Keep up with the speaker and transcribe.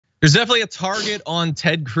There's definitely a target on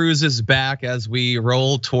Ted Cruz's back as we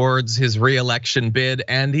roll towards his re-election bid,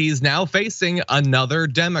 and he's now facing another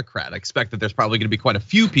Democrat. I expect that there's probably gonna be quite a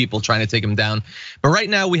few people trying to take him down. But right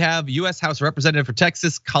now we have US House Representative for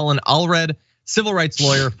Texas, Colin Allred, civil rights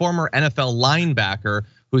lawyer, former NFL linebacker,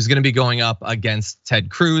 who's gonna be going up against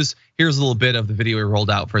Ted Cruz. Here's a little bit of the video he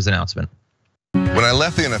rolled out for his announcement. When I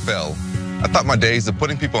left the NFL, I thought my days of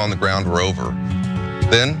putting people on the ground were over.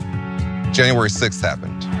 Then, January 6th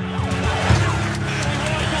happened.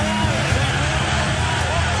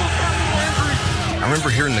 I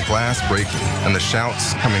remember hearing the glass breaking and the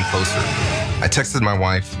shouts coming closer. I texted my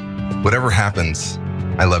wife, "Whatever happens,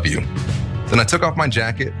 I love you." Then I took off my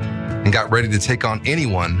jacket and got ready to take on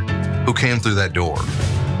anyone who came through that door.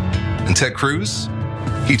 And Ted Cruz,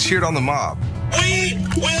 he cheered on the mob. "We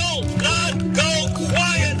will not go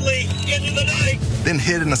quietly into the night." Then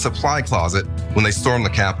hid in a supply closet when they stormed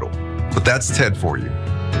the Capitol. But that's Ted for you.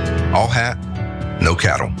 All hat, no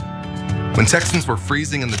cattle. When Texans were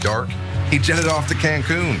freezing in the dark, he jetted off to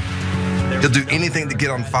Cancun. He'll do anything to get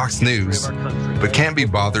on Fox News, but can't be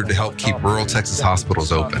bothered to help keep rural Texas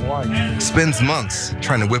hospitals open. Spends months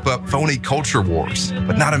trying to whip up phony culture wars,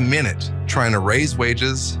 but not a minute trying to raise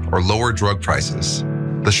wages or lower drug prices.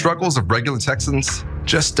 The struggles of regular Texans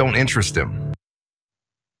just don't interest him.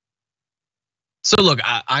 So look,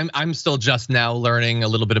 I'm still just now learning a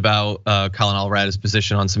little bit about Colin Allred's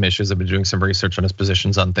position on some issues. I've been doing some research on his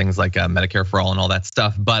positions on things like Medicare for all and all that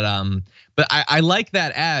stuff. But I like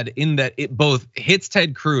that ad in that it both hits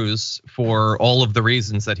Ted Cruz for all of the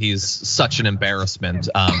reasons that he's such an embarrassment.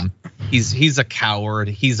 He's a coward.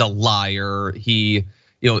 He's a liar. He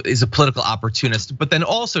is a political opportunist. But then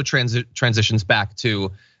also transitions back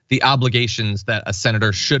to the obligations that a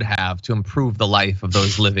senator should have to improve the life of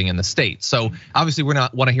those living in the state. So obviously we're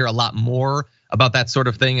not want to hear a lot more about that sort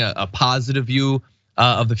of thing, a positive view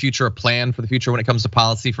of the future, a plan for the future when it comes to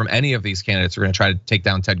policy from any of these candidates who are gonna try to take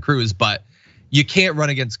down Ted Cruz. But you can't run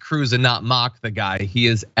against Cruz and not mock the guy. He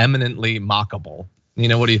is eminently mockable.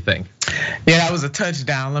 What do you think? Yeah, that was a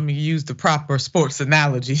touchdown. Let me use the proper sports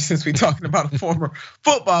analogy since we're talking about a former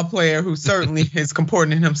football player who certainly is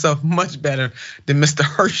comporting himself much better than Mr.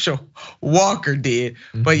 Herschel Walker did.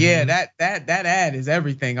 But yeah, that ad is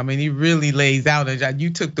everything. I mean, he really lays out. You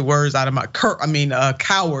took the words out of my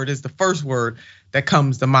coward is the first word that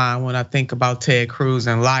comes to mind when I think about Ted Cruz,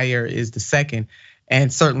 and liar is the second.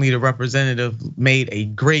 And certainly the representative made a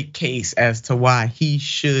great case as to why he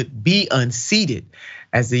should be unseated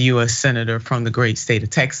as the US Senator from the great state of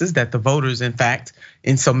Texas, that the voters, in fact,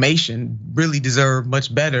 in summation, really deserve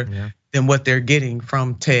much better than what they're getting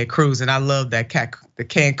from Ted Cruz. And I love that the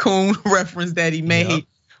Cancun reference that he made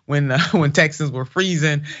when Texans were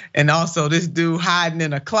freezing, and also this dude hiding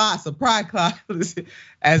in a supply closet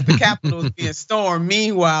as the Capitol is being stormed.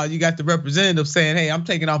 Meanwhile, you got the representative saying, "Hey, I'm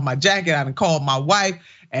taking off my jacket. I done called my wife,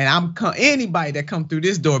 and anybody that come through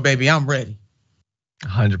this door, baby, I'm ready."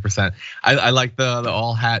 100%. I like the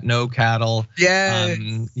all hat, no cattle.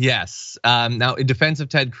 Yes. Now in defense of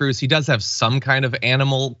Ted Cruz, he does have some kind of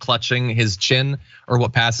animal clutching his chin, or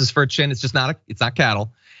what passes for a chin. It's not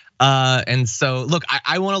cattle. And so look,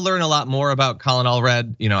 I want to learn a lot more about Colin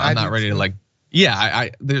Allred. I'm not ready to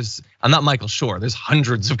I'm not Michael Shore. There's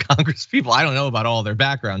hundreds of Congress people. I don't know about all their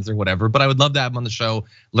backgrounds or whatever, but I would love to have him on the show,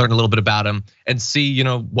 learn a little bit about him, and see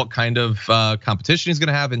what kind of competition he's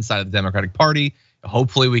gonna have inside of the Democratic Party.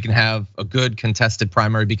 Hopefully we can have a good contested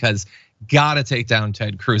primary, because gotta take down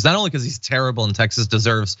Ted Cruz. Not only because he's terrible and Texas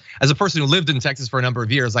deserves, as a person who lived in Texas for a number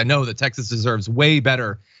of years, I know that Texas deserves way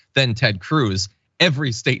better than Ted Cruz.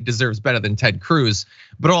 Every state deserves better than Ted Cruz,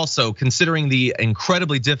 but also considering the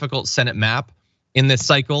incredibly difficult Senate map in this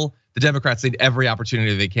cycle, the Democrats need every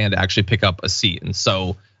opportunity they can to actually pick up a seat. And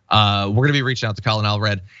so we're gonna be reaching out to Colin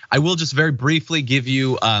Allred. I will just very briefly give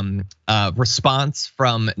you a response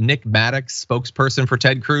from Nick Maddox, spokesperson for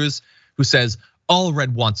Ted Cruz, who says, "Allred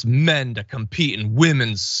wants men to compete in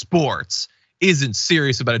women's sports, isn't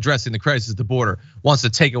serious about addressing the crisis at the border, wants to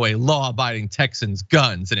take away law-abiding Texans'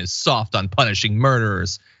 guns, and is soft on punishing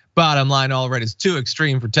murderers. Bottom line, Allred is too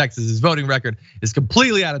extreme for Texas. His voting record is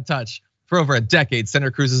completely out of touch. For over a decade,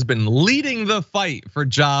 Senator Cruz has been leading the fight for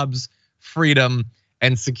jobs, freedom,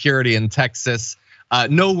 and security in Texas."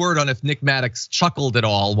 No word on if Nick Maddox chuckled at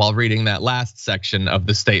all while reading that last section of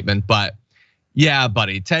the statement, but yeah,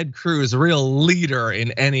 buddy, Ted Cruz, a real leader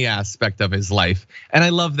in any aspect of his life. And I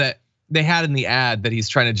love that they had in the ad that he's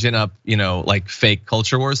trying to gin up, like fake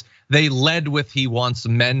culture wars. They led with he wants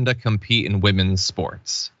men to compete in women's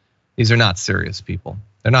sports. These are not serious people.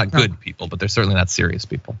 They're not good people, but they're certainly not serious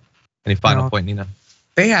people. Any final point, Nina?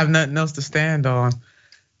 They have nothing else to stand on.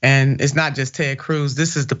 And it's not just Ted Cruz.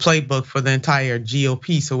 This is the playbook for the entire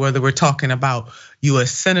GOP. So whether we're talking about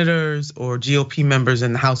US senators or GOP members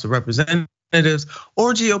in the House of Representatives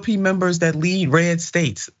or GOP members that lead red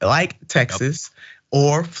states like Texas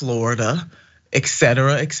or Florida, et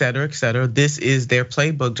cetera, et cetera, et cetera. This is their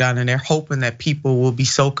playbook, John, and they're hoping that people will be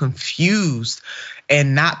so confused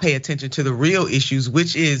and not pay attention to the real issues,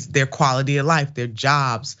 which is their quality of life, their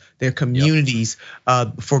jobs, their communities,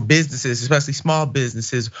 for businesses, especially small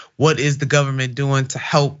businesses. What is the government doing to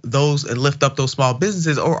help those and lift up those small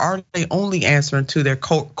businesses, or are they only answering to their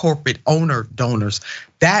corporate owner donors?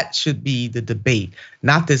 That should be the debate,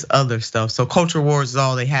 not this other stuff. So culture wars is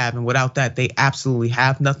all they have, and without that, they absolutely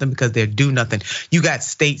have nothing because they do nothing. You got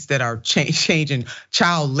states that are changing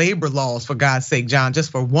child labor laws, for God's sake, John,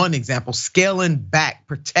 just for one example, scaling back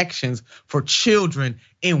protections for children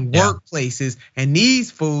in workplaces, and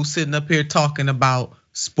these fools sitting up here talking about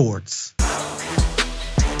sports.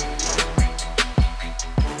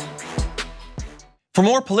 For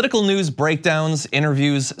more political news breakdowns,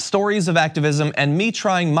 interviews, stories of activism, and me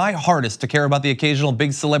trying my hardest to care about the occasional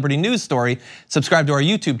big celebrity news story, subscribe to our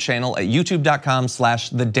YouTube channel at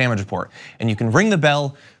youtube.com/thedamagereport. And you can ring the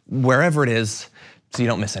bell wherever it is so you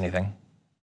don't miss anything.